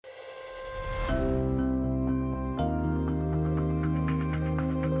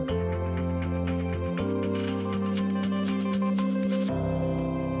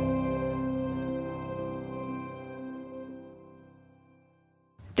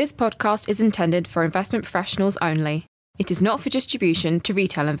This podcast is intended for investment professionals only. It is not for distribution to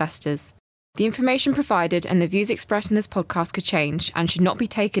retail investors. The information provided and the views expressed in this podcast could change and should not be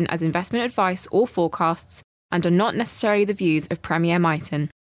taken as investment advice or forecasts and are not necessarily the views of Premier Miton.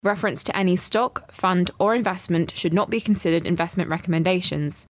 Reference to any stock, fund or investment should not be considered investment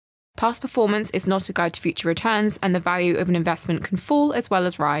recommendations. Past performance is not a guide to future returns and the value of an investment can fall as well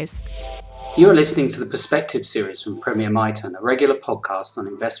as rise. You are listening to the Perspective series from Premier Miton, a regular podcast on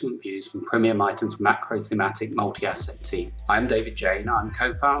investment views from Premier Miton's macro-thematic multi-asset team. I am David Jane. I'm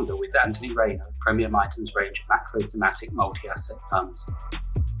co-founder with Anthony Rayner of Premier Miton's range of macro-thematic multi-asset funds.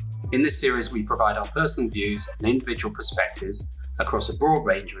 In this series, we provide our personal views and individual perspectives across a broad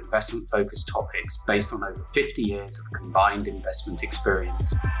range of investment-focused topics based on over 50 years of combined investment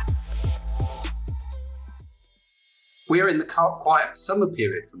experience. We are in the quiet summer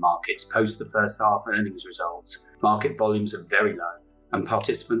period for markets post the first half earnings results. Market volumes are very low and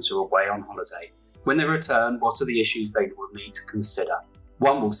participants are away on holiday. When they return, what are the issues they will need to consider?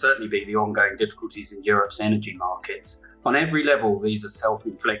 One will certainly be the ongoing difficulties in Europe's energy markets. On every level, these are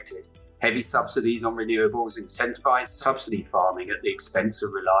self-inflicted. Heavy subsidies on renewables incentivise subsidy farming at the expense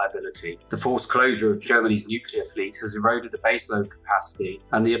of reliability. The forced closure of Germany's nuclear fleet has eroded the baseload capacity,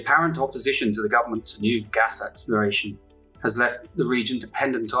 and the apparent opposition to the government to new gas exploration has left the region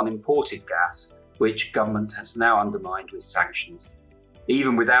dependent on imported gas, which government has now undermined with sanctions.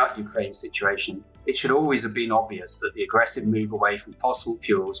 Even without Ukraine's situation, it should always have been obvious that the aggressive move away from fossil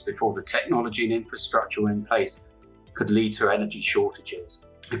fuels before the technology and infrastructure were in place could lead to energy shortages.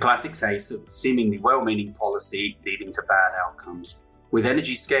 A classic case of seemingly well-meaning policy leading to bad outcomes. With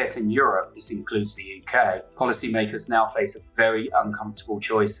energy scarce in Europe, this includes the UK, policymakers now face very uncomfortable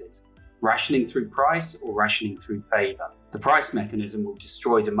choices. Rationing through price or rationing through favour. The price mechanism will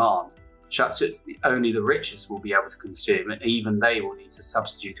destroy demand, such that only the richest will be able to consume, and even they will need to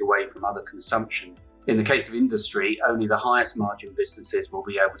substitute away from other consumption. In the case of industry, only the highest margin businesses will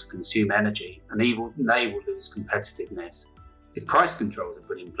be able to consume energy, and even they will lose competitiveness. If price controls are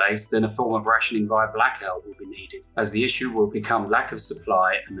put in place, then a form of rationing via blackout will be needed, as the issue will become lack of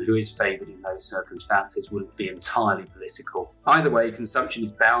supply, and who is favoured in those circumstances will be entirely political. Either way, consumption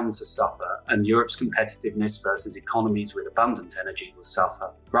is bound to suffer, and Europe's competitiveness versus economies with abundant energy will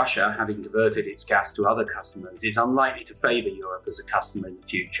suffer. Russia, having diverted its gas to other customers, is unlikely to favour Europe as a customer in the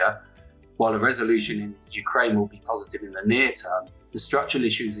future. While a resolution in Ukraine will be positive in the near term, the structural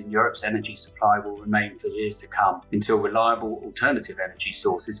issues in Europe's energy supply will remain for years to come until reliable alternative energy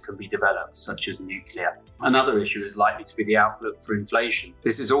sources can be developed, such as nuclear. Another issue is likely to be the outlook for inflation.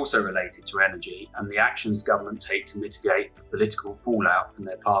 This is also related to energy and the actions government take to mitigate the political fallout from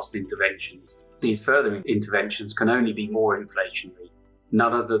their past interventions. These further interventions can only be more inflationary.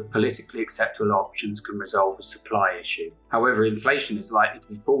 None of the politically acceptable options can resolve a supply issue. However, inflation is likely to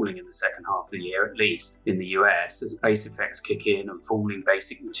be falling in the second half of the year, at least in the US, as base effects kick in and falling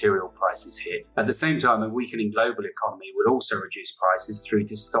basic material prices hit. At the same time, a weakening global economy would also reduce prices through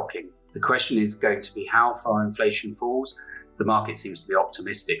destocking. The question is going to be how far inflation falls. The market seems to be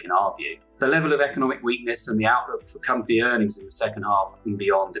optimistic in our view. The level of economic weakness and the outlook for company earnings in the second half and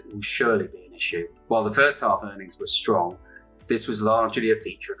beyond will surely be an issue. While the first half earnings were strong, this was largely a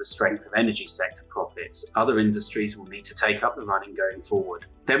feature of the strength of energy sector profits. Other industries will need to take up the running going forward.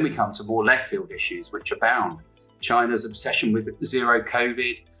 Then we come to more left field issues, which abound. China's obsession with zero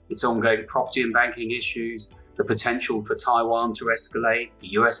COVID, its ongoing property and banking issues, the potential for Taiwan to escalate, the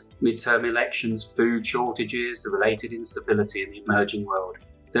US midterm elections, food shortages, the related instability in the emerging world.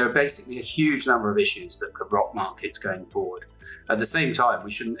 There are basically a huge number of issues that could rock markets going forward. At the same time,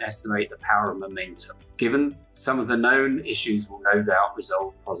 we shouldn't estimate the power of momentum. Given some of the known issues will no doubt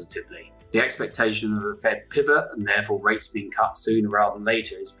resolve positively. The expectation of a Fed pivot and therefore rates being cut sooner rather than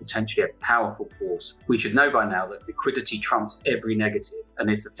later is potentially a powerful force. We should know by now that liquidity trumps every negative, and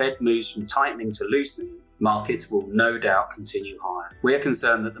if the Fed moves from tightening to loosening, markets will no doubt continue higher. We are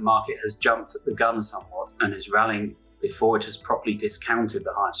concerned that the market has jumped at the gun somewhat and is rallying before it has properly discounted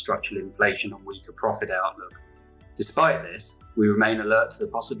the higher structural inflation and weaker profit outlook. Despite this, we remain alert to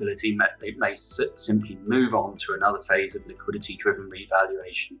the possibility that it may simply move on to another phase of liquidity-driven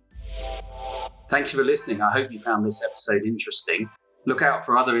revaluation. Thanks for listening. I hope you found this episode interesting. Look out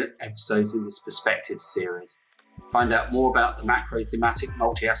for other episodes in this Perspective series. Find out more about the macro-thematic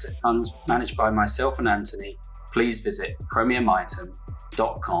multi-asset funds managed by myself and Anthony. Please visit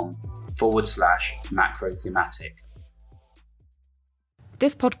premiermiton.com/macro-thematic.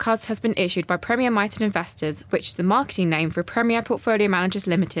 This podcast has been issued by Premier Miton Investors, which is the marketing name for Premier Portfolio Managers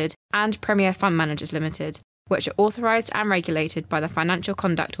Limited and Premier Fund Managers Limited. which are authorised and regulated by the Financial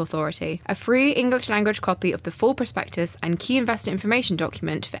Conduct Authority. A free English language copy of the full prospectus and key investor information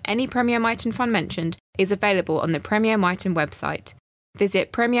document for any Premier Miton fund mentioned is available on the Premier Miton website.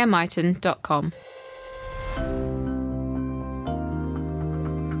 Visit premiermiton.com.